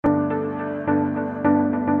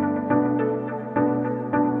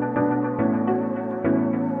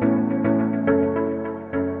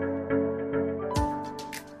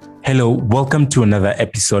Hello, welcome to another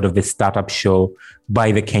episode of the Startup Show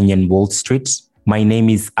by the Kenyan Wall Street. My name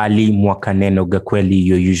is Ali Mwakaneno Gakweli,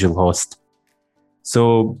 your usual host.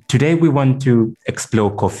 So today we want to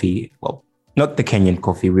explore coffee. Well, not the Kenyan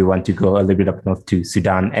coffee. We want to go a little bit up north to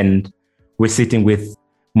Sudan. And we're sitting with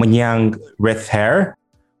Manyang Reath,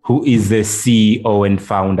 who is the CEO and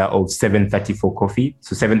founder of 734Coffee.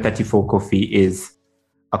 So 734Coffee is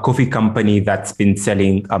a coffee company that's been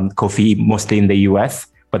selling coffee mostly in the US,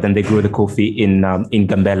 but then they grow the coffee in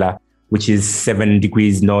Gambela, which is 7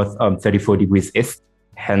 degrees north, 34 degrees east,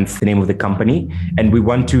 hence the name of the company. And we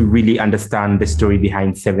want to really understand the story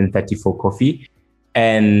behind 734Coffee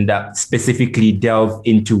and specifically delve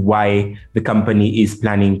into why the company is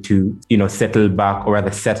planning to, settle back or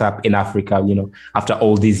rather set up in Africa, after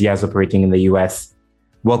all these years operating in the US.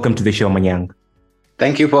 Welcome to the show, Manyang.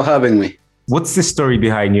 Thank you for having me. What's the story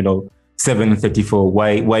behind, 734?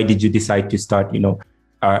 Why did you decide to start,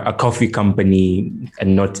 a coffee company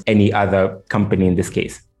and not any other company in this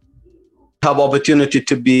case? I have opportunity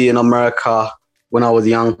to be in America when I was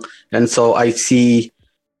young. And so I see,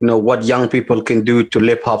 what young people can do to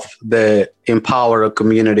lift up empower a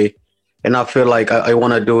community. And I feel like I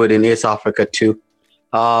want to do it in East Africa too.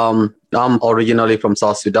 I'm originally from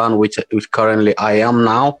South Sudan, which currently I am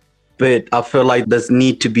now. But I feel like there's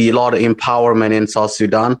need to be a lot of empowerment in South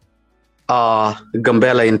Sudan.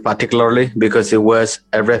 Gambela in particularly, because it was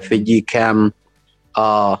a refugee camp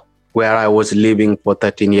where I was living for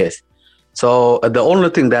 13 years. So the only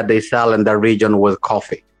thing that they sell in that region was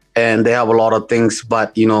coffee. And they have a lot of things,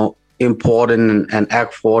 but, importing and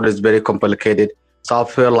export is very complicated. So I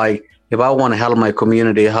feel like if I want to help my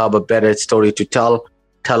community have a better story to tell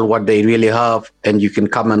what they really have, and you can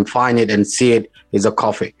come and find it and see it, is a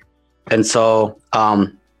coffee. And so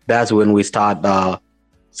that's when we start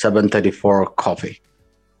 734Coffee.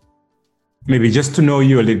 Maybe just to know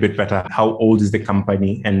you a little bit better, how old is the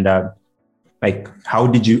company and how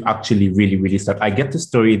did you actually really start? I get the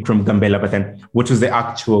story from Gambela, but then what was the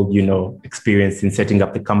actual, experience in setting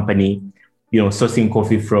up the company, sourcing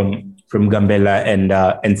coffee from Gambela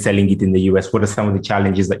and selling it in the US? What are some of the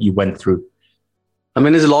challenges that you went through? I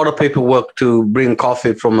mean, there's a lot of paperwork to bring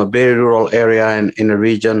coffee from a very rural area and in a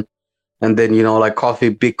region. And then, coffee,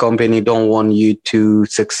 big company don't want you to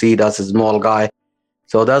succeed as a small guy.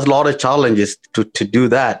 So there's a lot of challenges to do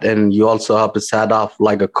that. And you also have to set up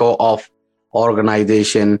like a co-op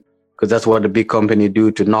organization, because that's what the big company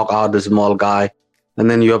do, to knock out the small guy. And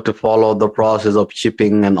then you have to follow the process of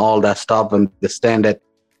shipping and all that stuff and the standard.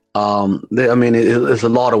 It's a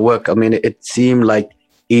lot of work. I mean, it seemed like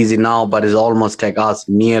easy now, but it's almost take us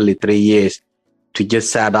nearly 3 years to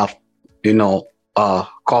just set up,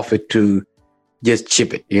 coffee to just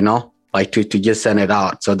ship it, to just send it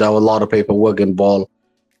out. So there was a lot of paperwork involved.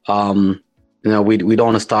 We don't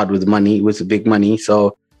want to start with money. It was big money.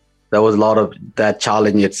 So there was a lot of that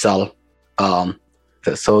challenge itself. So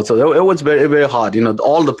it was very, very hard.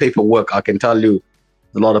 All the paperwork, I can tell you,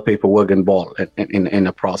 a lot of paperwork involved in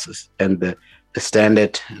the process, and the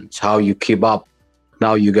standard, how you keep up.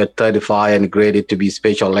 Now you get certified and graded to be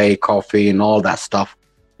special A coffee and all that stuff.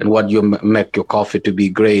 And what you make your coffee to be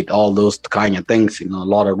great, all those kind of things, a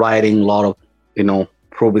lot of writing, a lot of,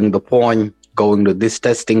 proving the point, going to this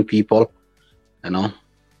testing people,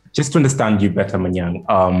 Just to understand you better, Manyang,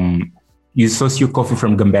 you source your coffee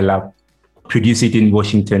from Gambela, produce it in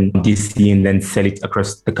Washington, DC, and then sell it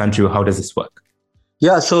across the country. How does this work?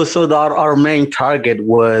 Yeah, so our main target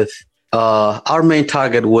was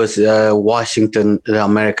Washington,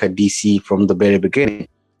 America, DC from the very beginning.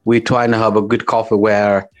 We're trying to have a good coffee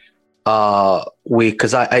where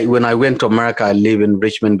because when I went to America, I live in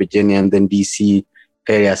Richmond, Virginia, and then DC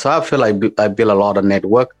area. So I feel like I built a lot of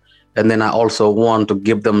network. And then I also want to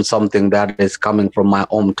give them something that is coming from my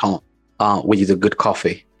hometown, which is a good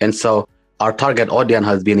coffee. And so our target audience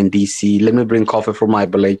has been in DC. Let me bring coffee from my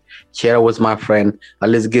village. Share with my friend. At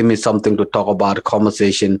least give me something to talk about, a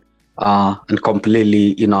conversation. And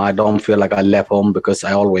completely, I don't feel like I left home, because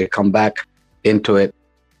I always come back into it.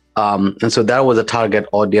 And so that was a target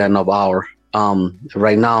audience of our.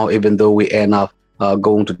 Right now, even though we end up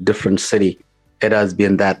going to different city, it has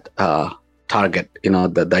been that target,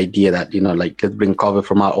 the idea that, let's bring coffee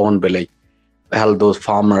from our own village, help those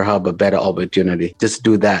farmers have a better opportunity. Just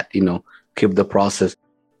do that, keep the process.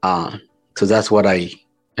 So that's what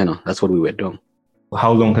that's what we were doing.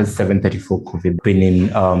 How long has 734Coffee been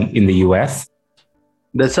in the US?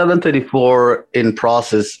 The 734 in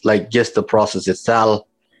process, just the process itself,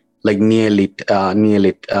 nearly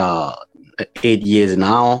 8 years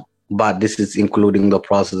now. But this is including the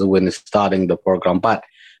process when starting the program. But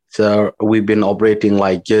so we've been operating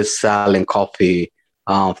just selling coffee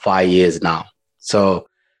 5 years now. So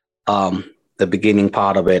the beginning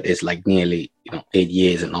part of it is like nearly 8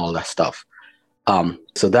 years and all that stuff.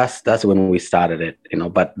 So that's when we started it,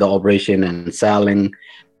 but the operation and selling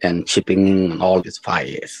and shipping and all is 5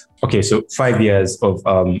 years. Okay, so 5 years of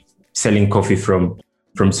selling coffee from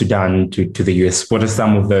Sudan to the US. What are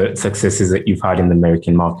some of the successes that you've had in the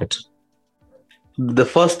American market? The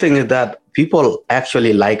first thing is that people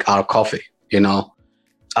actually like our coffee.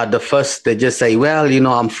 At the first they just say, well,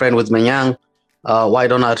 I'm friend with Manyang. Why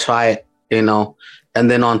don't I try it? And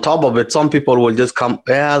then on top of it, some people will just come,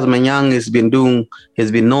 as Manyang has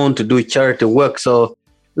been known to do charity work. So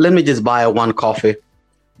let me just buy one coffee.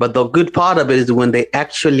 But the good part of it is when they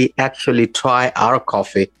actually try our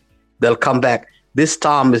coffee, they'll come back. This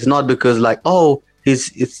time it's not because like, oh, he's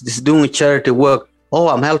doing charity work. Oh,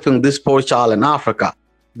 I'm helping this poor child in Africa.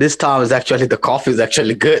 This time is actually the coffee is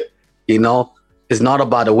actually good. It's not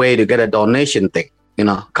about a way to get a donation thing,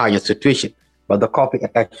 kind of situation. But the coffee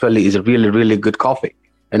actually is a really, really good coffee.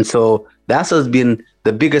 And so that has been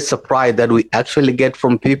the biggest surprise that we actually get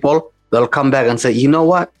from people. They'll come back and say, you know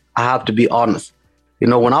what? I have to be honest.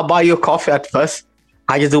 When I buy your coffee at first,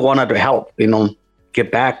 I just wanted to help,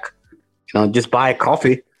 get back, just buy a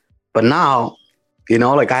coffee. But now,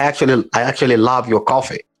 like I actually love your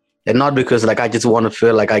coffee. And not because like I just want to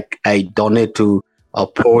feel like I donate to a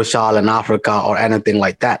poor child in Africa or anything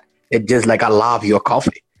like that. It's just like I love your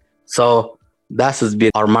coffee. So that has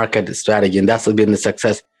been our market strategy, and that's been the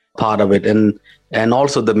success part of it. And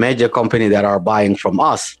also the major company that are buying from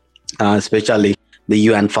us, especially the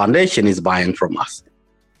UN Foundation is buying from us.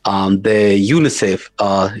 The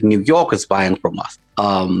UNICEF New York is buying from us.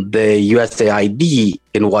 The USAID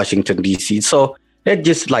in Washington, D.C. So it's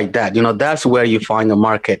just like that. That's where you find the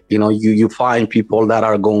market. You find people that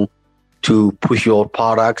are going to push your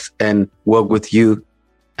products and work with you.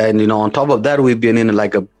 And, on top of that, we've been in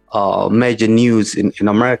like a major news in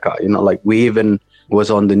America. Like we even was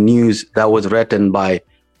on the news that was written by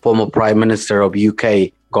former Prime Minister of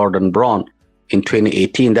UK, Gordon Brown, in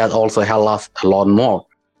 2018. That also helped us a lot more.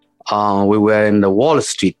 We were in the Wall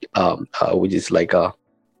Street, which is like a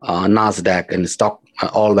NASDAQ and stock,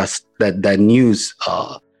 all that news,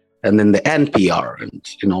 and then the NPR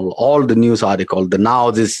and all the news article, the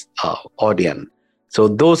Now This audience. So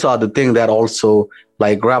those are the things that also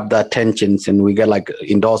like grab the attentions, and we get like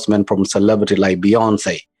endorsement from celebrity like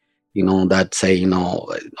Beyonce, that say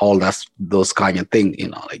all those kind of things.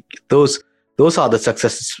 Like those are the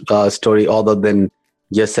success story, other than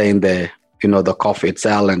just saying the coffee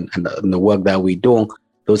itself and the work that we do.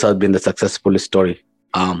 Those have been the successful story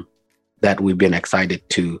that we've been excited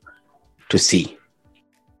to see.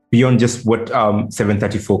 Beyond just what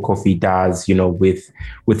 734 Coffee does,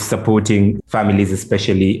 with supporting families,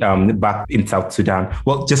 especially back in South Sudan.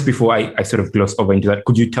 Well, just before I sort of gloss over into that,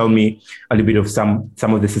 could you tell me a little bit of some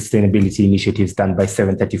of the sustainability initiatives done by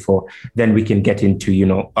 734? Then we can get into,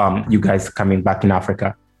 you guys coming back in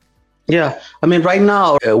Africa. Yeah, I mean, right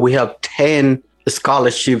now we have 10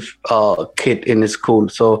 scholarship kids in the school.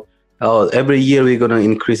 So every year we're going to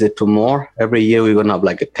increase it to more. Every year we're going to have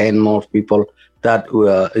like 10 more people that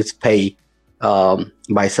is paid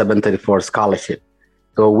by 734 scholarship.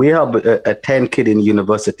 So we have a 10 kid in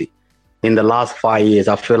university. In the last 5 years,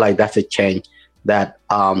 I feel like that's a change that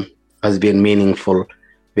has been meaningful,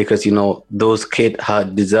 because, those kids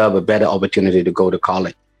deserve a better opportunity to go to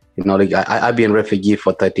college. I've been a refugee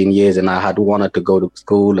for 13 years and I had wanted to go to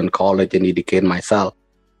school and college and educate myself.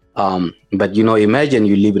 But, imagine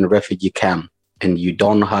you live in a refugee camp and you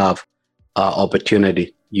don't have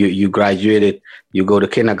opportunity. You graduated, you go to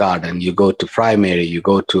kindergarten, you go to primary, you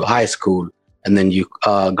go to high school, and then you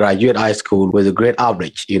graduate high school with a great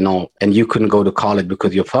average, and you couldn't go to college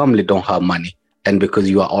because your family don't have money and because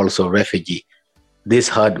you are also a refugee. This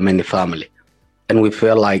hurt many family. And we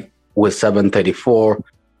feel like with 734,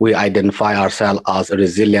 we identify ourselves as a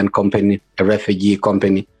resilient company, a refugee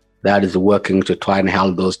company that is working to try and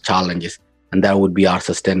help those challenges. And that would be our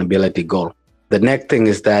sustainability goal. The next thing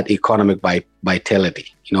is that economic vitality,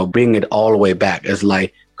 bring it all the way back. It's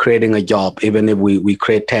like creating a job. Even if we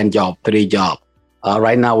create 10 jobs, 3 jobs.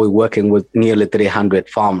 Right now we're working with nearly 300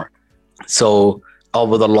 farmers. So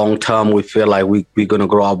over the long term, we feel like we're going to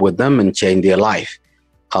grow up with them and change their life.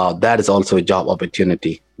 That is also a job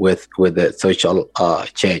opportunity with the social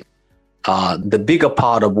change. The bigger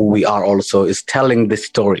part of who we are also is telling the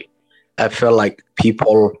story. I feel like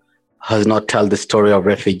people has not tell the story of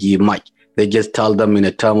refugee much. They just tell them in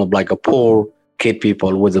a term of like a poor kid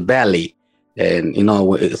people with a belly. And,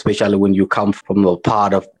 especially when you come from a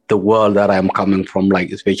part of the world that I'm coming from, like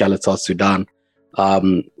especially South Sudan,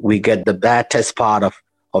 we get the baddest part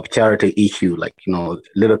of charity issue, like,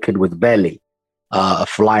 little kid with belly, a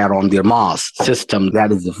flyer on their mask system.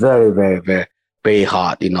 That is very, very, very, very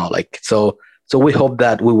hard, so we hope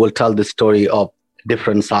that we will tell the story of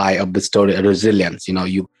different side of the story of resilience.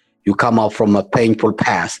 You come out from a painful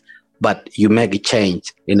past, but you make a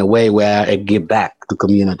change in a way where it give back to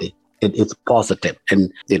community. It's positive,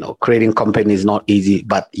 and creating company is not easy,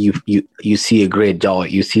 but you see a great joy,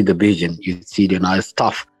 you see the vision, you see it's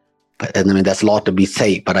tough, but I mean there's a lot to be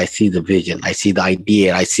said. But I see the vision, I see the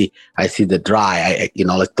idea, I see the drive.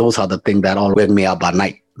 Like those are the things that all wake me up at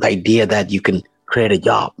night. The idea that you can create a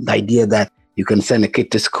job, the idea that you can send a kid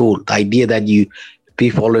to school, the idea that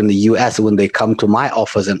people in the US, when they come to my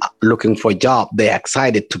office and looking for a job, they're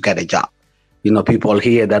excited to get a job. People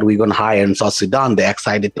here that we're going to hire in South Sudan, they're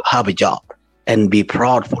excited to have a job and be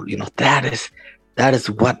proudful. That is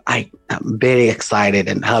what I am very excited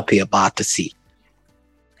and happy about to see.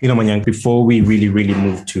 Manyang, before we really, really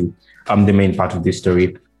move to the main part of this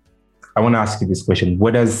story, I want to ask you this question.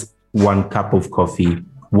 What does one cup of coffee,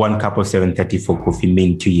 one cup of 734 coffee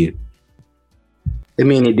mean to you? It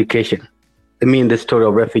means education. It means the story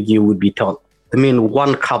of refugee would be told. It means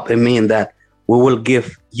one cup, it means that we will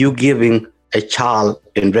giving a child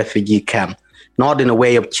in refugee camp, not in a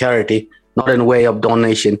way of charity, not in a way of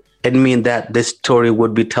donation. It means that this story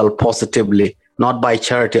would be told positively, not by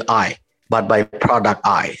charity eye, but by product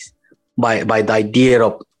eyes, by the idea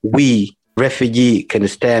of we refugee can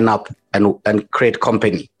stand up and create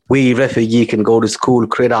company. We refugee can go to school,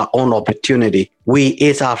 create our own opportunity. We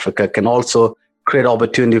East Africa can also create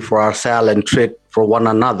opportunity for ourselves and trade for one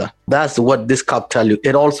another. That's what this cup tell you.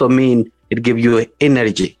 It also means it gives you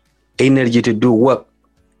energy to do work.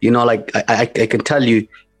 Like I can tell you,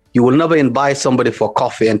 you will never invite somebody for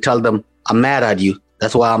coffee and tell them, I'm mad at you,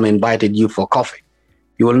 that's why I'm invited you for coffee.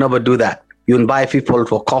 You will never do that. You invite people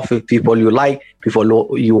for coffee, people you like,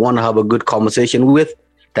 people you want to have a good conversation with.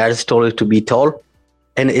 That is story to be told.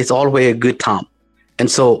 And it's always a good time. And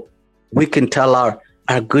so we can tell our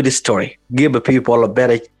good story, give the people a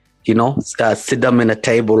better, sit them in a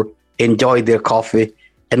table, enjoy their coffee,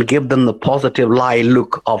 and give them the positive light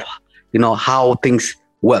look of, how things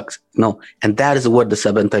works, and that is what the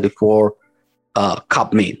 734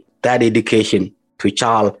 cup mean. That education to a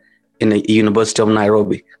child in the University of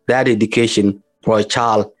Nairobi, that education for a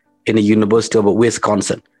child in the University of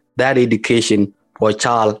Wisconsin, that education for a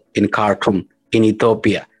child in Khartoum, in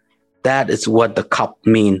Ethiopia. That is what the cup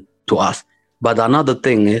mean to us. But another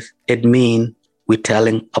thing is, it means we're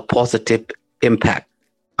telling a positive impact.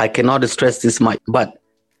 I cannot stress this much, but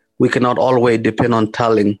we cannot always depend on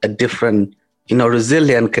telling a different,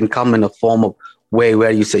 resilience can come in a form of way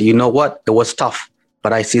where you say, you know what, it was tough,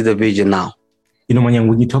 but I see the vision now. Manyang,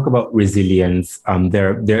 when you talk about resilience,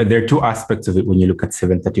 there are two aspects of it when you look at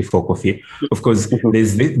 734 Coffee. Of course,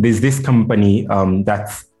 there's this company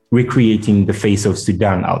that's recreating the face of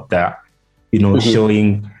Sudan out there,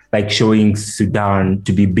 showing Sudan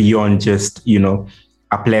to be beyond just,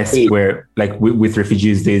 a place where, like with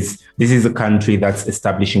refugees, this is a country that's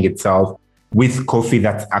establishing itself with coffee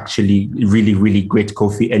that's actually really, really great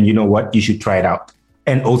coffee. And you know what? You should try it out.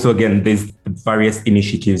 And also, again, there's various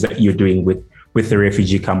initiatives that you're doing with the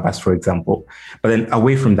refugee campus, for example. But then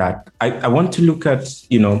away from that, I want to look at,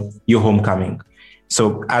 your homecoming.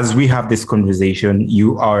 So as we have this conversation,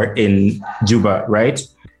 you are in Juba, right?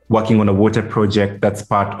 Working on a water project that's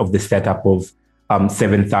part of the setup of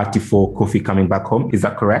 734 Coffee coming back home. Is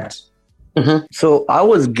that correct? Mm-hmm. So I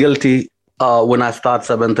was guilty when I started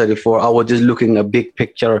 734. I was just looking at a big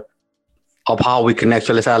picture of how we can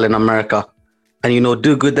actually sell in America and,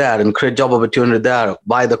 do good there and create job opportunity there,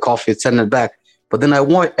 buy the coffee, send it back. But then I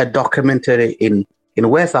want a documentary in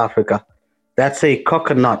West Africa that's a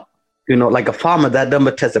coconut, like a farmer that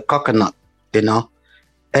never tastes a coconut,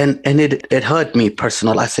 and it hurt me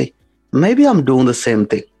personally. I say, maybe I'm doing the same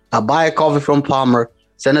thing. I buy a coffee from farmer,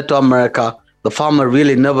 send it to America. The farmer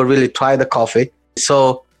never really tried the coffee.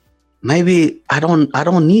 So maybe I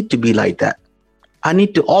don't need to be like that. I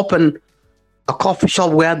need to open a coffee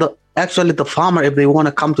shop where the farmer, if they want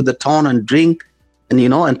to come to the town and drink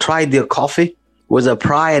and try their coffee with a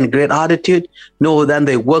pride and great attitude, then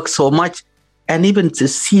they work so much, and even to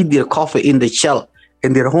see their coffee in the shell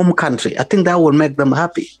in their home country, I think that will make them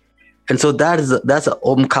happy. And so that's a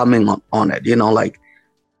homecoming on it,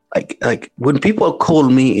 like when people call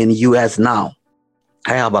me in US now,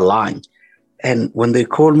 I have a line. And when they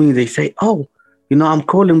call me, they say, oh, I'm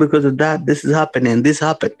calling because of that. This is happening. This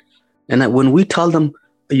happened. And when we tell them,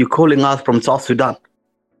 you're calling us from South Sudan,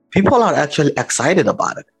 people are actually excited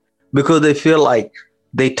about it because they feel like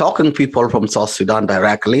they're talking people from South Sudan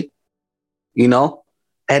directly,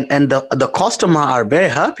 and the customer are very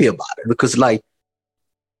happy about it, because like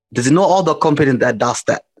there's no other company that does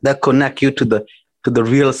that, that connect you to the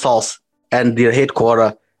real source and their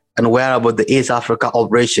headquarters, and wherever the East Africa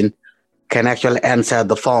operation can actually answer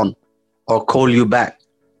the phone or call you back.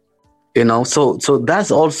 So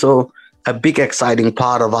that's also a big exciting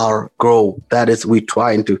part of our growth. That is, we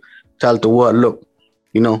trying to tell the world, look,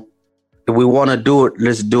 if we want to do it,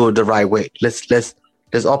 let's do it the right way. Let's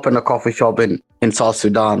open a coffee shop in South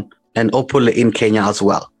Sudan and open it in Kenya as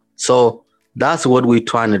well. So that's what we're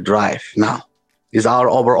trying to drive now. Is our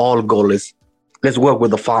overall goal is, let's work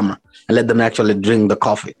with the farmer and let them actually drink the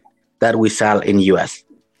coffee that we sell in US.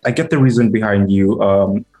 I get the reason behind you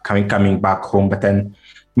coming back home, but then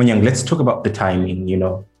Manyang, let's talk about the timing.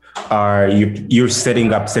 You're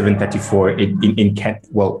setting up 734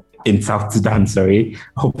 in South Sudan, sorry,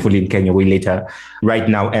 hopefully in Kenya way later right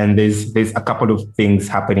now. And there's a couple of things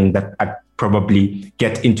happening that I'd probably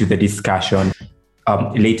get into the discussion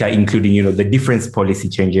later, including, the different policy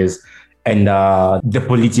changes and the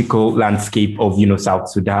political landscape of, South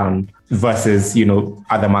Sudan versus,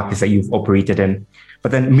 other markets that you've operated in.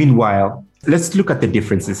 But then meanwhile, let's look at the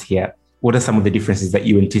differences here. What are some of the differences that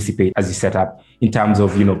you anticipate as you set up in terms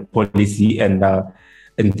of, policy and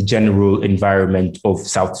the general environment of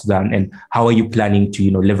South Sudan? And how are you planning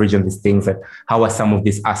to, leverage on these things? And how are some of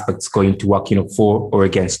these aspects going to work, for or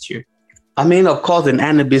against you? I mean, of course, in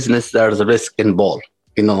any business, there's a risk involved.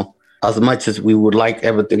 As much as we would like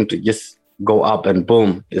everything to just go up and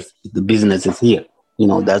boom, the business is here.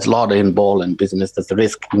 There's a lot involved in business. There's a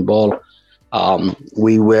risk involved.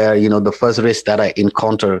 We were, the first risk that I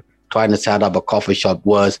encountered trying to set up a coffee shop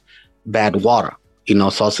was bad water.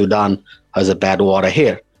 South Sudan has a bad water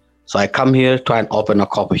here. So I come here, try and open a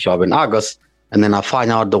coffee shop in August, and then I find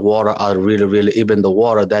out the water are really, really, even the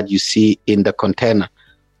water that you see in the container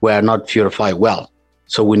were not purified well.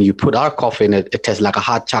 So when you put our coffee in it, it tastes like a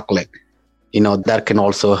hot chocolate. That can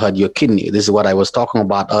also hurt your kidney. This is what I was talking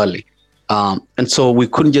about earlier. And so we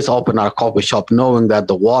couldn't just open our coffee shop knowing that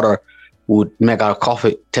the water would make our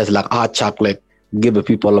coffee taste like hot chocolate, give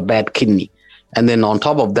people a bad kidney. And then on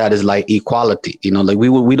top of that is like equality.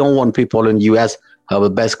 We don't want people in US have the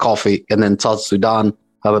best coffee and then South Sudan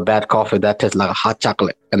have a bad coffee that tastes like a hot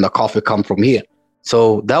chocolate and the coffee come from here.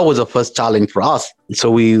 So that was the first challenge for us.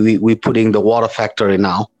 So we putting the water factory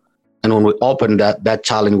now. And when we open that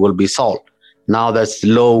challenge will be solved. Now there's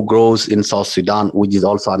low growth in South Sudan, which is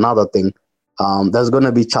also another thing. There's going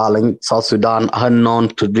to be challenge. South Sudan unknown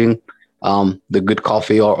to drink the good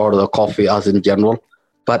coffee or the coffee as in general.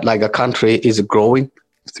 But like a country is growing,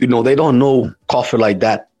 they don't know coffee like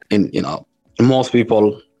that. And, most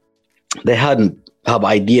people, they hadn't have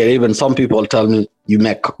idea. Even some people tell me you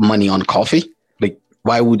make money on coffee. Like,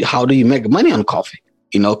 how do you make money on coffee?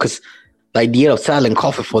 Because the idea of selling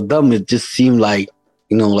coffee for them, it just seemed like,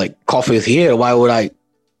 like coffee is here. Why would I,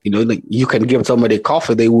 like you can give somebody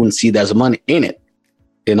coffee, they wouldn't see there's money in it,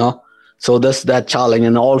 So there's that challenge.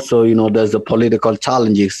 And also, there's the political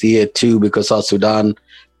challenges here too, because South Sudan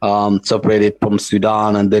separated from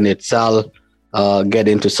Sudan and then itself get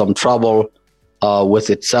into some trouble with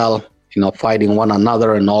itself, fighting one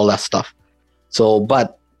another and all that stuff. So,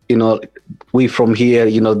 but, we from here,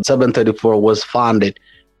 734 was founded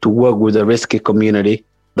to work with the risky community.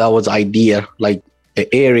 That was idea, like an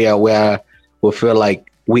area where we feel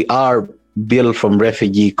like we are built from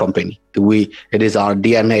refugee company. It is our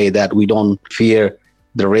DNA that we don't fear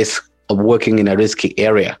the risk of working in a risky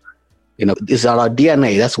area. It's our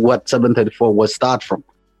DNA. That's what 734 was start from,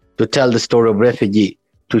 to tell the story of refugee,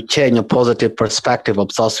 to change a positive perspective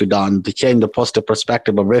of South Sudan, to change the positive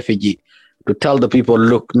perspective of refugee, to tell the people,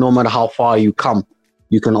 look, no matter how far you come,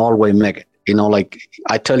 you can always make it. Like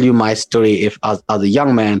I tell you my story, if as a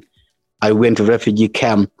young man, I went to refugee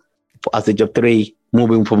camp as age of 3,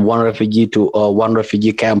 moving from one refugee to one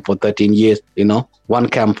refugee camp for 13 years, one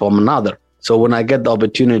camp from another. So when I get the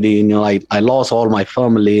opportunity, I lost all my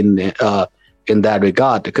family in that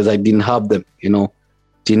regard because I didn't have them,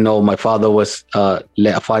 Didn't know my father was,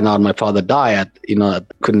 find out my father died, I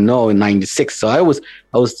couldn't know in 96. So I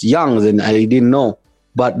was young and I didn't know,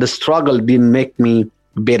 but the struggle didn't make me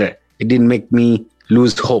bitter. It didn't make me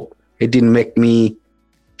lose hope. It didn't make me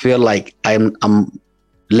feel like I'm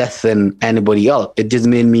less than anybody else. It just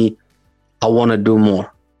made me, I want to do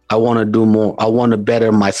more. I want to do more. I want to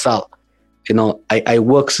better myself. I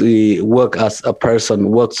work as a person,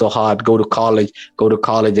 work so hard, go to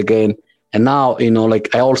college again. And now,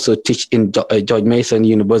 I also teach in George Mason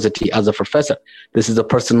University as a professor. This is a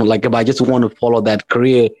personal, if I just want to follow that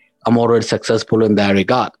career, I'm already successful in that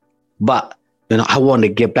regard. But, I want to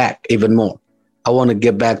get back even more. I want to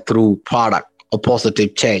get back through product. a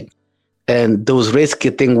positive change. And those risky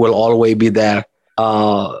things will always be there.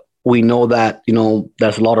 We know that,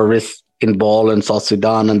 there's a lot of risk involved in South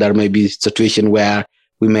Sudan, and there may be a situation where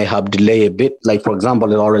we may have delay a bit. Like, for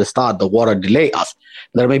example, it already started, the water delay us.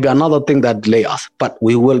 There may be another thing that delay us, but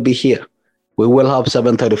we will be here. We will have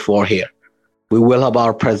 734 here. We will have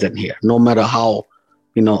our president here. No matter how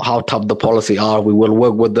tough the policy are, we will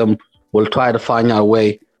work with them. We'll try to find our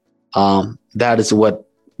way. That is what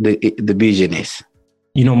the vision is.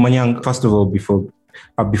 Manyang, first of all, before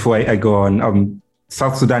I go on,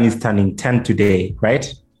 South Sudan is turning 10 today,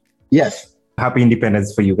 right? Yes. Happy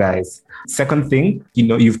independence for you guys. Second thing,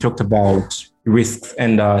 you've talked about risks,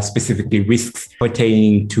 and specifically risks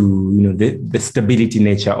pertaining to the stability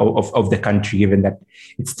nature of the country, given that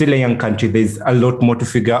it's still a young country. There's a lot more to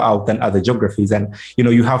figure out than other geographies, and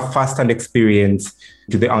you have first-hand experience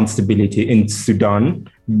to the instability in Sudan,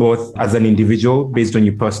 both as an individual based on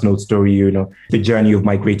your personal story, the journey of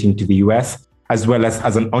migrating to the US, as well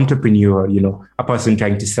as an entrepreneur, a person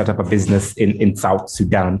trying to set up a business in South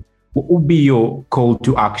Sudan. What would be your call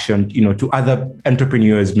to action, to other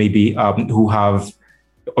entrepreneurs maybe who have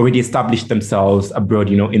already established themselves abroad,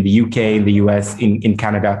 in the UK, in the US, in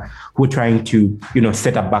Canada, who are trying to,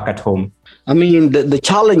 set up back at home? I mean, the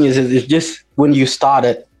challenge is just when you start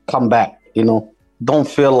it, come back, don't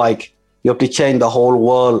feel like you have to change the whole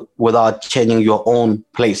world without changing your own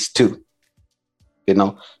place too,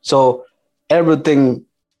 So everything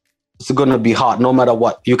is going to be hard, no matter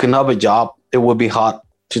what. You can have a job, it will be hard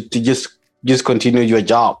to just continue your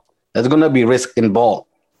job. There's going to be risk involved,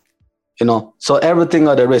 So everything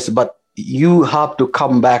are the risk, but you have to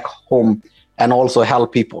come back home and also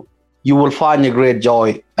help people. You will find a great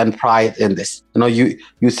joy and pride in this.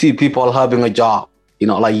 You see people having a job,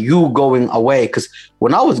 like you going away. Because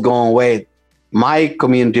when I was going away, my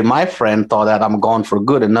community, my friend thought that I'm gone for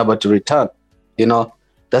good and never to return.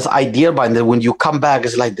 That's the idea behind it. When you come back,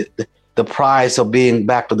 it's like the price of being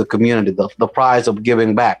back to the community, the price of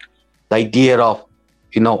giving back, the idea of,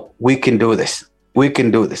 we can do this. We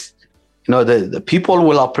can do this. The people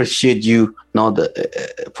will appreciate you,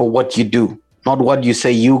 for what you do, not what you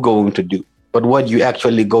say you're going to do, but what you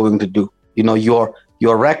actually going to do.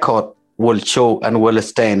 Your record will show and will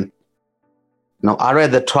stand. I'd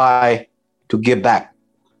rather try to give back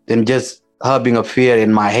than just having a fear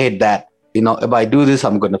in my head that, if I do this,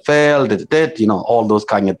 I'm going to fail, all those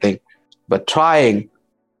kind of things. But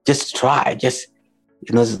just try.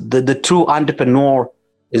 The true entrepreneur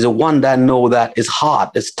is the one that know that it's hard,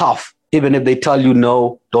 it's tough. Even if they tell you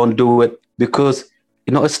no, don't do it, because,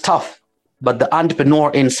 it's tough. But the entrepreneur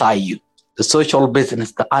inside you, the social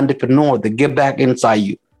business, the entrepreneur, the give back inside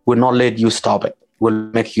you will not let you stop it, will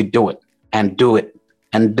make you do it and do it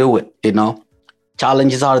and do it,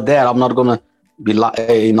 Challenges are there. I'm not going to be like,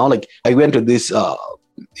 like I went to this,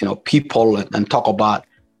 people and talk about,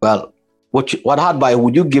 well, what advice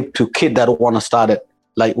would you give to kids that want to start it,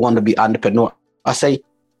 like want to be entrepreneur? I say,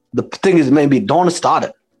 the thing is maybe don't start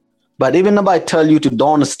it. But even if I tell you to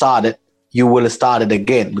don't start it, you will start it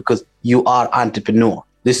again because you are entrepreneur.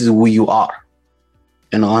 This is who you are,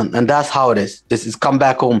 and that's how it is. This is come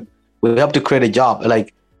back home. We have to create a job.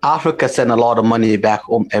 Like Africa send a lot of money back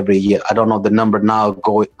home every year. I don't know the number now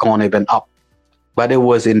going even up, but it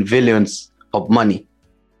was in billions of money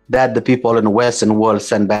that the people in the Western world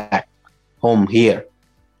send back home here.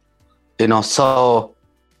 So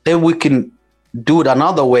if we can do it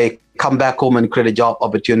another way, come back home and create a job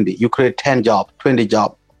opportunity. You create 10 jobs, 20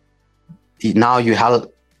 jobs. Now you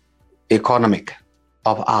help economic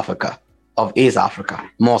of Africa, of East Africa,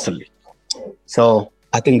 mostly. So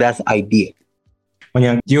I think that's the idea.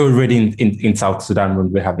 Manyang, you're already in South Sudan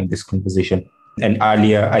when we're having this conversation. And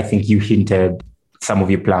earlier, I think you hinted some of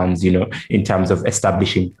your plans, in terms of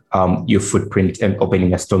establishing your footprint and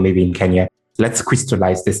opening a store maybe in Kenya. Let's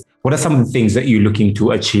crystallize this. What are some of the things that you're looking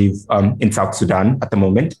to achieve in South Sudan at the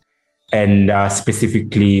moment? And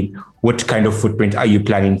specifically, what kind of footprint are you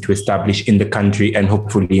planning to establish in the country and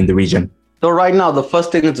hopefully in the region? So right now, the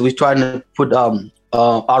first thing is we're trying to put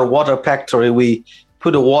our water factory. We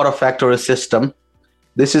put a water factory system.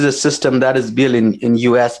 This is a system that is built in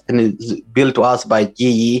US and is built to us by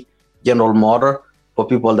GE, General Motor. For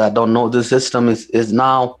people that don't know, the system is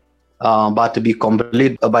now about to be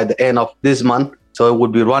complete by the end of this month. So it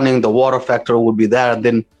would be running, the water factory would be there. And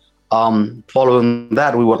then following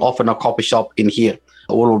that, we will open a coffee shop in here.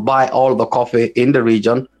 We will buy all the coffee in the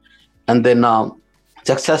region. And then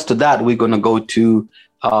success to that, we're going to go to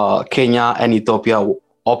Kenya and Ethiopia,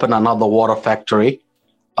 open another water factory,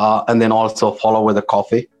 and then also follow with the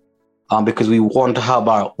coffee because we want to have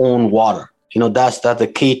our own water. That's the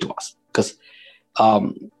key to us because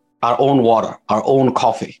our own water, our own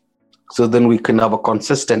coffee. So then we can have a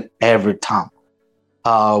consistent every time.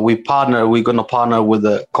 We're going to partner with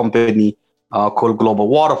a company called Global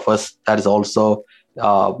Water First. That is also,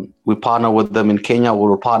 we partner with them in Kenya. We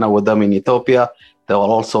will partner with them in Ethiopia. They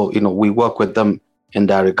will also, we work with them in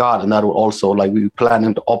that regard. And that will also, we're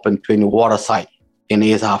planning to open 20 water sites in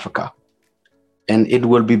East Africa. And it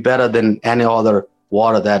will be better than any other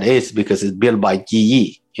water that is, because it's built by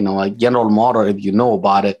GE. General Motors, if you know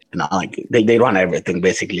about it, they run everything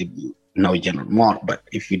basically. General Motors. But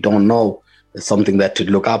if you don't know, it's something that to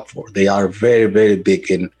look up for. They are very, very big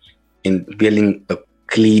in building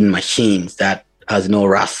clean machines that has no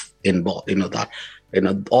rust involved.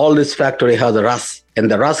 All this factory has a rust, and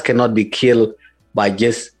the rust cannot be killed by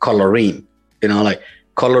just chlorine.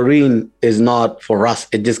 Chlorine is not for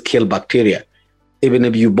rust; it just kills bacteria. Even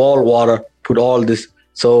if you boil water, put all this.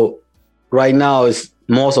 So right now,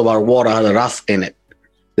 most of our water has a rust in it.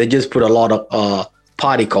 They just put a lot of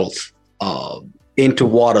particles into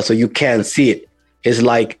water, so you can't see it. It's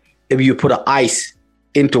like if you put ice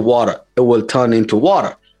into water, it will turn into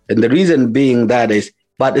water. And the reason being that is,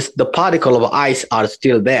 but it's the particle of ice are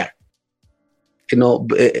still there.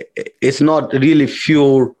 It's not really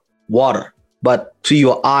pure water, but to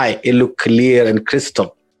your eye, it looks clear and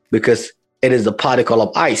crystal because it is a particle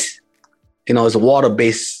of ice. It's a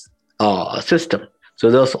water-based system.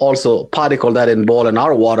 So there's also particle that involved in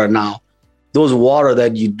our water now. Those water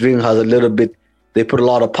that you drink has a little bit, they put a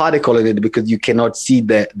lot of particle in it because you cannot see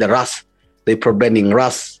the rust. They're preventing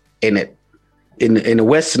rust in it. In the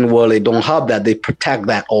Western world, they don't have that. They protect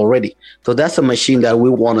that already. So that's a machine that we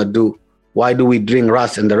want to do. Why do we drink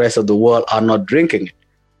rust and the rest of the world are not drinking it?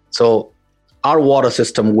 So our water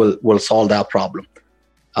system will solve that problem.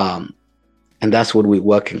 And that's what we're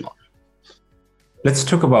working on. Let's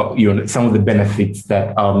talk about some of the benefits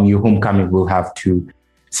that your homecoming will have to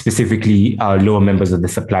specifically lower members of the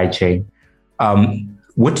supply chain.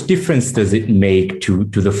 What difference does it make to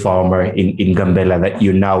the farmer in Gambela that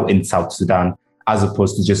you're now in South Sudan as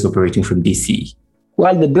opposed to just operating from DC?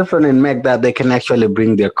 Well, the difference in make that they can actually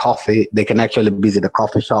bring their coffee. They can actually visit a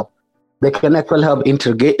coffee shop. They can actually have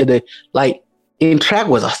interact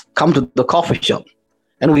with us, come to the coffee shop.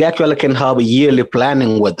 And we actually can have a yearly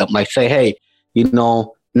planning with them. Like say, hey,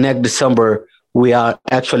 next December, we are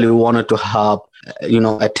actually wanted to have,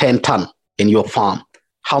 a 10 ton in your farm.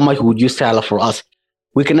 How much would you sell for us?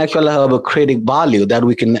 We can actually have a credit value that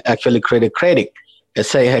we can actually create a credit and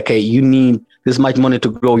say, okay, you need this much money to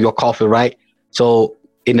grow your coffee, right? So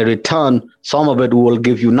in a return, some of it we will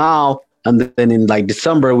give you now. And then in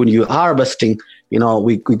December, when you're harvesting,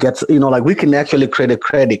 we get, we can actually create a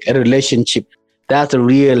credit, a relationship. That's a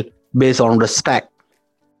real based on respect.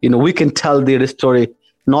 We can tell their story,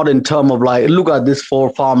 not in terms of look at this poor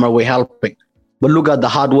farmer we're helping, but look at the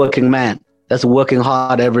hardworking man that's working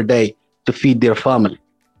hard every day to feed their family.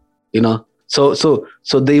 So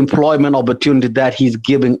the employment opportunity that he's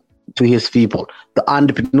giving to his people, the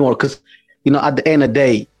entrepreneur, because, at the end of the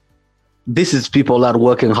day, this is people that are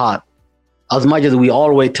working hard. As much as we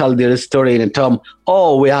always tell their story in terms,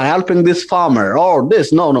 we are helping this farmer or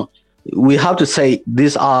this. No. We have to say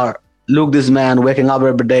look, this man waking up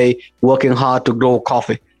every day, working hard to grow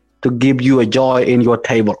coffee, to give you a joy in your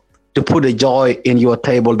table, to put a joy in your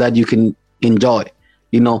table that you can enjoy.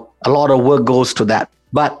 A lot of work goes to that.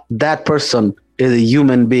 But that person is a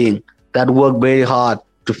human being that work very hard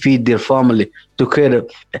to feed their family, to create a,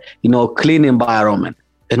 clean environment.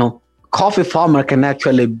 Coffee farmer can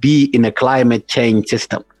actually be in a climate change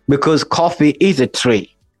system because coffee is a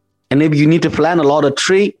tree. And if you need to plant a lot of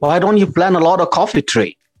tree, why don't you plant a lot of coffee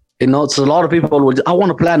tree? So a lot of people will, I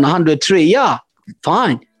want to plant 100 tree. Yeah,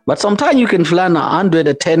 fine. But sometimes you can plant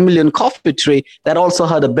 110 million coffee tree that also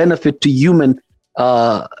had a benefit to human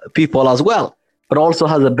people as well, but also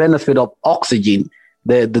has a benefit of oxygen,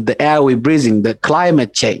 the air we're breathing, the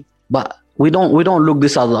climate change. But we don't look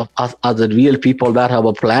this as the real people that have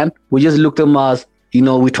a plan. We just look them as,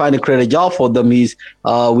 we're trying to create a job for them.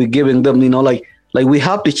 We're giving them, we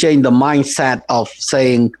have to change the mindset of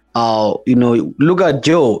saying, look at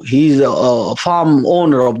Joe, he's a farm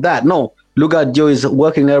owner of that. No, look at Joe is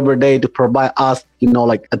working every day to provide us,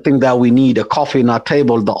 I think that we need a coffee in our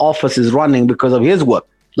table. The office is running because of his work.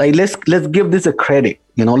 Let's give this a credit,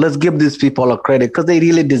 let's give these people a credit because they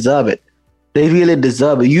really deserve it. They really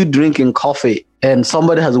deserve it. You drinking coffee and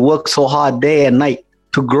somebody has worked so hard day and night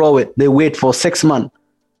to grow it. They wait for 6 months.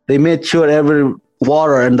 They made sure every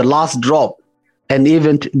water and the last drop and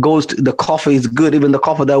even goes to the coffee is good. Even the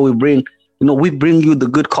coffee that we bring, we bring you the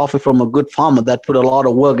good coffee from a good farmer that put a lot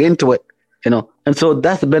of work into it, And so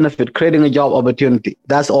that's the benefit, creating a job opportunity.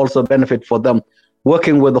 That's also a benefit for them.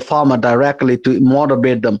 working with the farmer directly to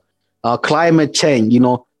motivate them. Climate change,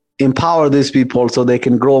 empower these people so they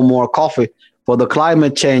can grow more coffee for the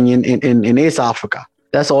climate change in East Africa.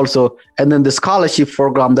 That's also, and then the scholarship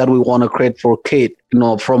program that we want to create for kids,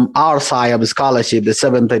 from our side of the scholarship, the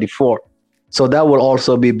 734. So that will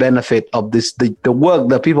also be benefit of this, the work,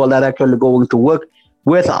 the people that actually going to work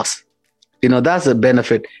with us. That's a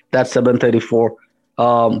benefit, that 734.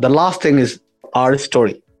 The last thing is our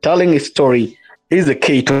story. Telling a story is the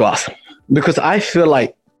key to us, because I feel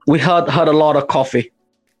like we had a lot of coffee,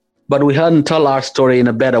 but we hadn't tell our story in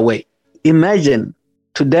a better way. Imagine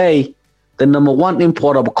today, the number one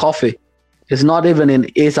import of coffee is not even in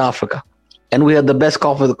East Africa. And we had the best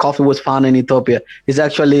coffee. The coffee was found in Ethiopia. It's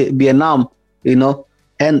actually Vietnam,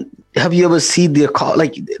 And have you ever seen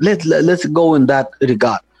let's go in that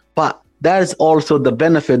regard. But that is also the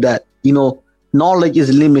benefit that, knowledge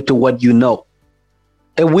is limited to what you know.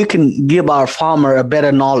 And we can give our farmer a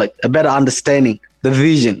better knowledge, a better understanding, the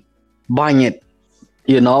vision, buying it,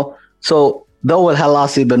 So that will help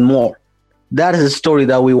us even more. That is a story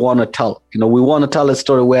that we want to tell. We want to tell a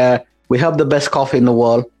story where we have the best coffee in the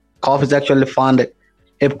world. Coffee is actually founded.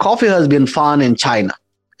 If coffee has been found in China,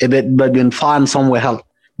 if it had been found somewhere else,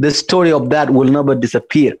 the story of that will never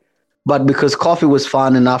disappear. But because coffee was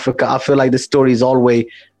found in Africa, I feel like the story is always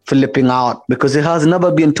flipping out because it has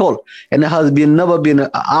never been told. And it has never been an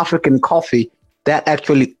African coffee that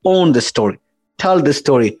actually owned the story, tell the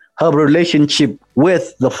story, have a relationship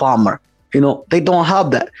with the farmer. They don't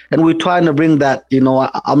have that. And we're trying to bring that,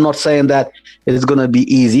 I'm not saying that it's going to be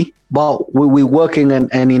easy, but we're working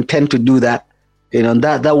and intend to do that. And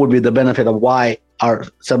that would be the benefit of why our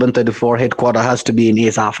 734 headquarters has to be in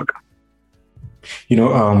East Africa.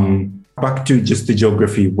 Back to just the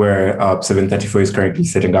geography where 734 is currently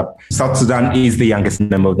setting up. South Sudan is the youngest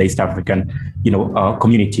member of the East African,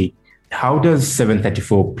 community. How does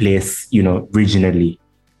 734 place, regionally?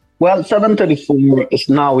 Well, 734 is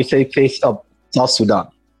now, we say, face of South Sudan.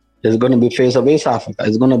 It's going to be face of East Africa.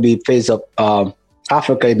 It's going to be face of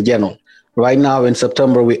Africa in general. Right now in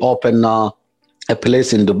September, we open a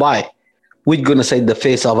place in Dubai. We're going to say the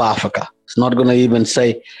face of Africa. It's not going to even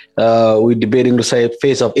say, we're debating to say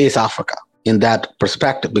face of East Africa in that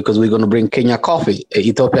perspective, because we're going to bring Kenya coffee,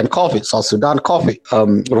 Ethiopian coffee, South Sudan coffee,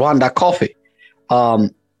 Rwanda coffee.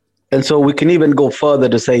 And so we can even go further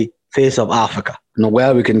to say face of Africa,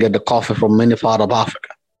 where we can get the coffee from many parts of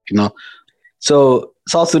Africa, So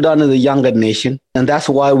South Sudan is a younger nation, and that's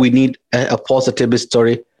why we need a positive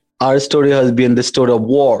story. Our story has been the story of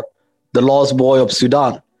war, the lost boy of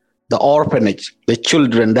Sudan, the orphanage, the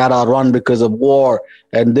children that are run because of war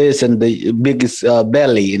and this and the biggest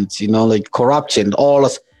belly, and, like corruption, all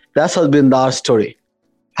this. That has been our story.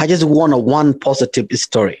 I just want one positive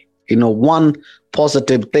story, one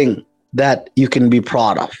positive thing that you can be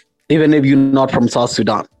proud of. Even if you're not from South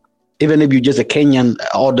Sudan, even if you're just a Kenyan,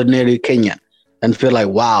 ordinary Kenyan, and feel like,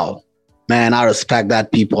 wow, man, I respect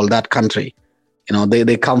that people, that country.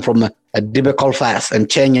 They come from a difficult fast and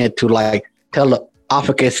change it to tell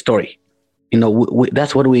Africa's story.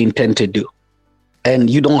 That's what we intend to do. And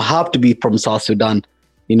you don't have to be from South Sudan.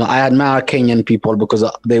 I admire Kenyan people because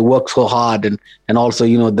they work so hard, and also,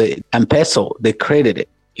 the M-Peso, they created it.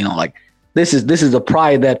 This is the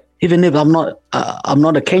pride that even if I'm not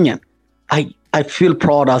a Kenyan, I feel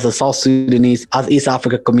proud as a South Sudanese, as East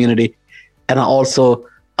Africa community, and also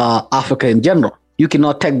Africa in general. You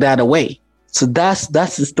cannot take that away. So that's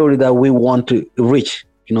the story that we want to reach.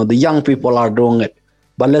 The young people are doing it,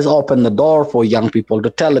 but let's open the door for young people to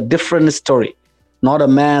tell a different story. Not a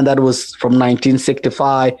man that was from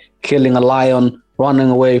 1965 killing a lion, running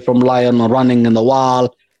away from lion, or running in the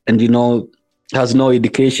wild, and has no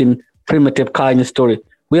education, primitive kind of story.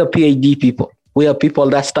 We are PhD people. We are people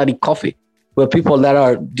that study coffee. We are people that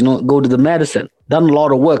are, go to the medicine, done a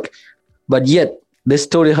lot of work. But yet, this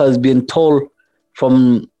story has been told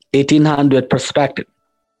from 1800 perspective,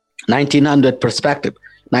 1900 perspective,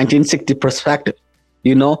 1960 perspective,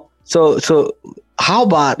 So how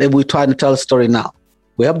about if we try to tell a story now?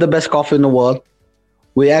 We have the best coffee in the world.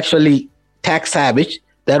 We actually tax savage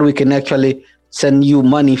that we can actually send you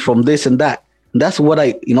money from this and that. And that's what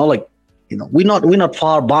we're not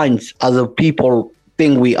far behind as a people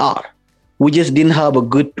think we are. We just didn't have a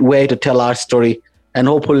good way to tell our story, and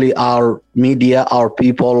hopefully our media, our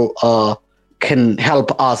people can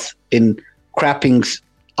help us in crafting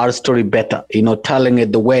our story better, telling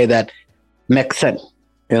it the way that makes sense,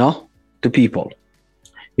 to people.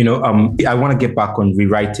 I want to get back on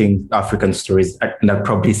rewriting African stories, and I'll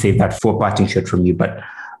probably save that for parting shot from you. But,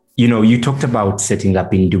 you talked about setting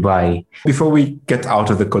up in Dubai. Before we get out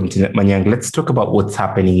of the continent, Manyang, let's talk about what's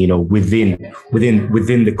happening, within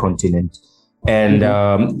the continent. And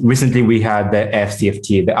recently we had the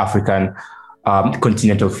AfCFTA, the African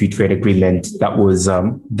Continental Free Trade Agreement,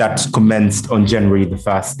 that commenced on January the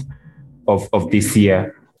 1st of this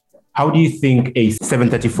year. How do you think a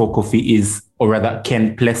 734 Coffee is, or rather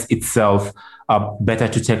can place itself better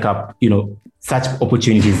to take up, such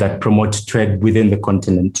opportunities that promote trade within the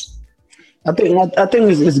continent? I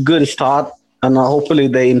think it's a good start, and hopefully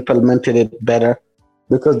they implemented it better,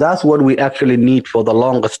 because that's what we actually need for the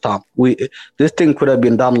longest time. This thing could have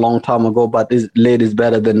been done a long time ago, but late is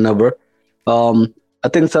better than never. I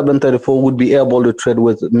think 734 would be able to trade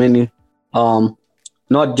with many,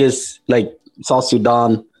 not just like South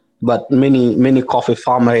Sudan, but many coffee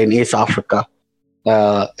farmers in East Africa,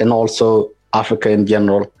 and also Africa in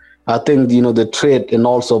general. I think the trade and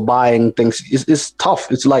also buying things is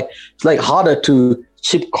tough. It's like harder to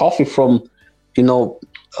ship coffee from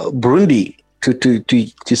Burundi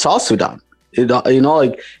to South Sudan.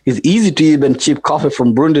 It's easy to even ship coffee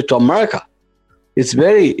from Burundi to America. It's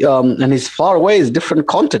very and it's far away. It's different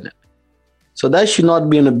continent. So that should not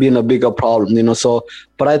be a bigger problem,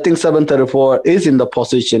 but I think 734 is in the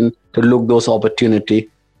position to look those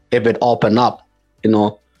opportunity if it open up,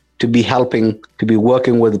 to be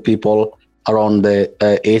working with people around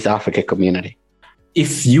the East Africa community.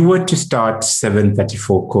 If you were to start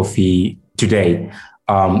 734 Coffee today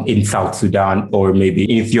in South Sudan or maybe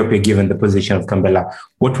in Ethiopia, given the position of Kambela,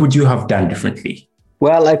 what would you have done differently?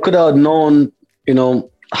 Well, I could have known,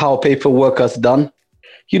 how paperwork is done.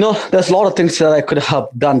 There's a lot of things that I could have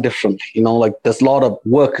done differently. There's a lot of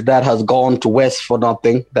work that has gone to West for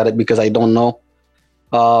nothing, because I don't know.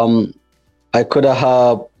 I could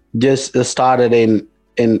have just started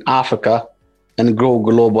in Africa and grow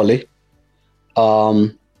globally.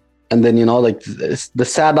 And then, the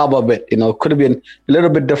setup of it, could have been a little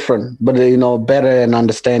bit different, but, better in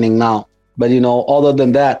understanding now. But, other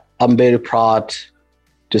than that, I'm very proud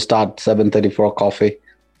to start 734 Coffee,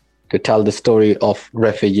 to tell the story of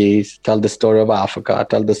refugees, tell the story of Africa,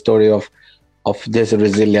 tell the story of this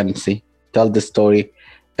resiliency, tell the story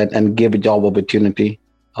and give a job opportunity,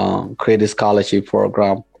 create a scholarship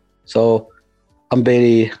program. So I'm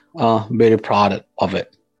very, very proud of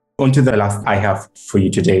it. On to the last I have for you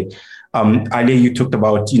today. Earlier you talked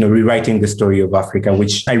about, rewriting the story of Africa,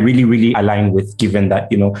 which I really, really align with, given that,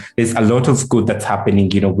 there's a lot of good that's happening,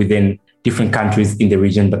 within different countries in the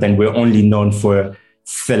region, but then we're only known for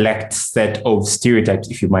select set of stereotypes,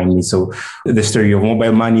 if you mind me. So the story of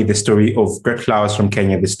mobile money, the story of great flowers from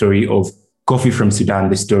Kenya, the story of coffee from Sudan,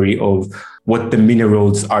 the story of what the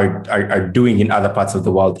minerals are doing in other parts of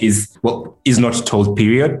the world is not told,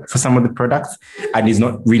 period, for some of the products, and is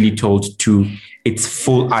not really told to its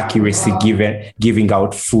full accuracy, giving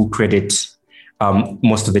out full credit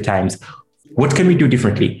most of the times. What can we do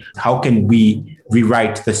differently? How can we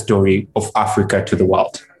rewrite the story of Africa to the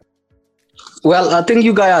world? Well, I think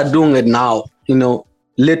you guys are doing it now,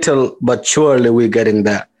 little but surely we're getting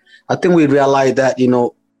there. I think we realize that,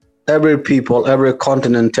 every people, every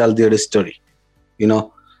continent tell their story.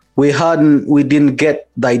 We didn't get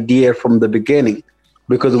the idea from the beginning,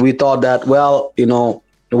 because we thought that,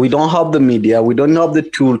 we don't have the media, we don't have the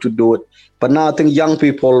tool to do it. But now I think young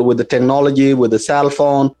people with the technology, with the cell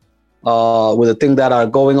phone, with the things that are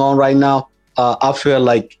going on right now, I feel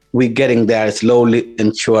like we're getting there slowly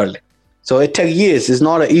and surely. So it takes years. It's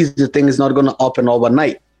not an easy thing. It's not going to happen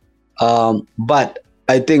overnight. But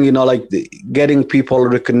I think, getting people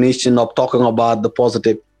recognition of talking about the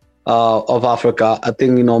positive of Africa. I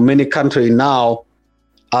think, many countries now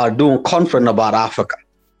are doing conference about Africa.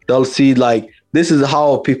 They'll see this is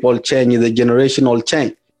how people change, the generational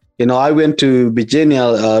change. I went to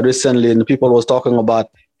Virginia recently, and people was talking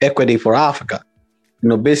about equity for Africa.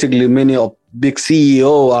 Basically many of big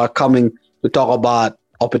CEO are coming to talk about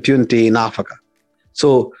opportunity in Africa.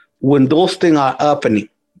 So when those things are happening,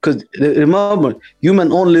 because remember,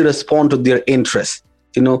 humans only respond to their interests.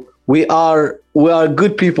 We are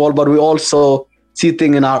good people, but we also see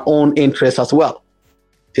things in our own interest as well.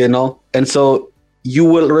 And so you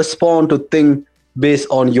will respond to things based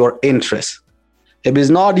on your interest. If it's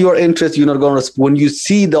not your interest, you're not going to. When you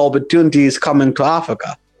see the opportunities coming to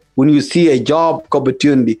Africa, when you see a job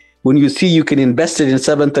opportunity, when you see you can invest it in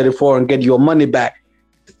 734 and get your money back,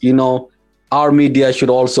 our media should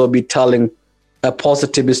also be telling a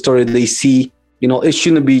positive story they see. It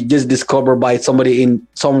shouldn't be just discovered by somebody in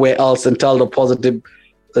somewhere else and tell the positive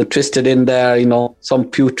twisted in there, some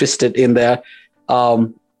pew twisted in there.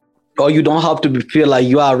 Or you don't have to feel like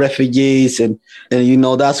you are refugees and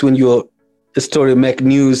that's when you're story make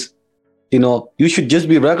news. You know, you should just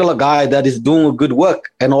be a regular guy that is doing a good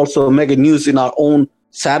work and also making news in our own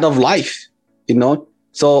side of life, you know.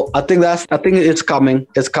 So I think it's coming.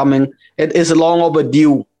 It's coming. It is long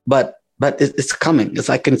overdue, but it's coming.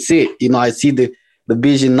 I can see it. You know, I see the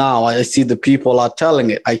vision now. I see the people are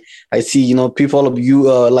telling it. I see, you know, people of you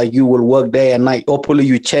like you will work day and night. Hopefully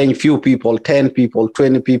you change few people, 10 people,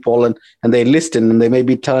 20 people, and they listen, and they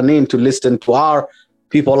maybe turn in to listen to our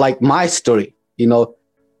people like my story, you know.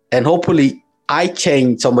 And hopefully I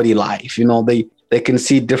change somebody's life, you know, they can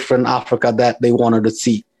see different Africa that they wanted to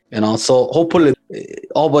see, you know. So hopefully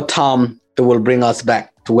over time, it will bring us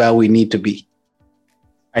back to where we need to be.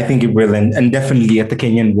 I think it will. And definitely at the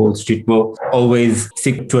Kenyan Wall Street, we'll always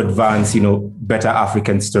seek to advance, you know, better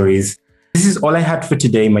African stories. This is all I had for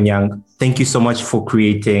today, Manyang. Thank you so much for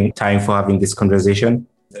creating time for having this conversation.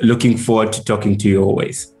 Looking forward to talking to you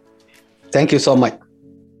always. Thank you so much.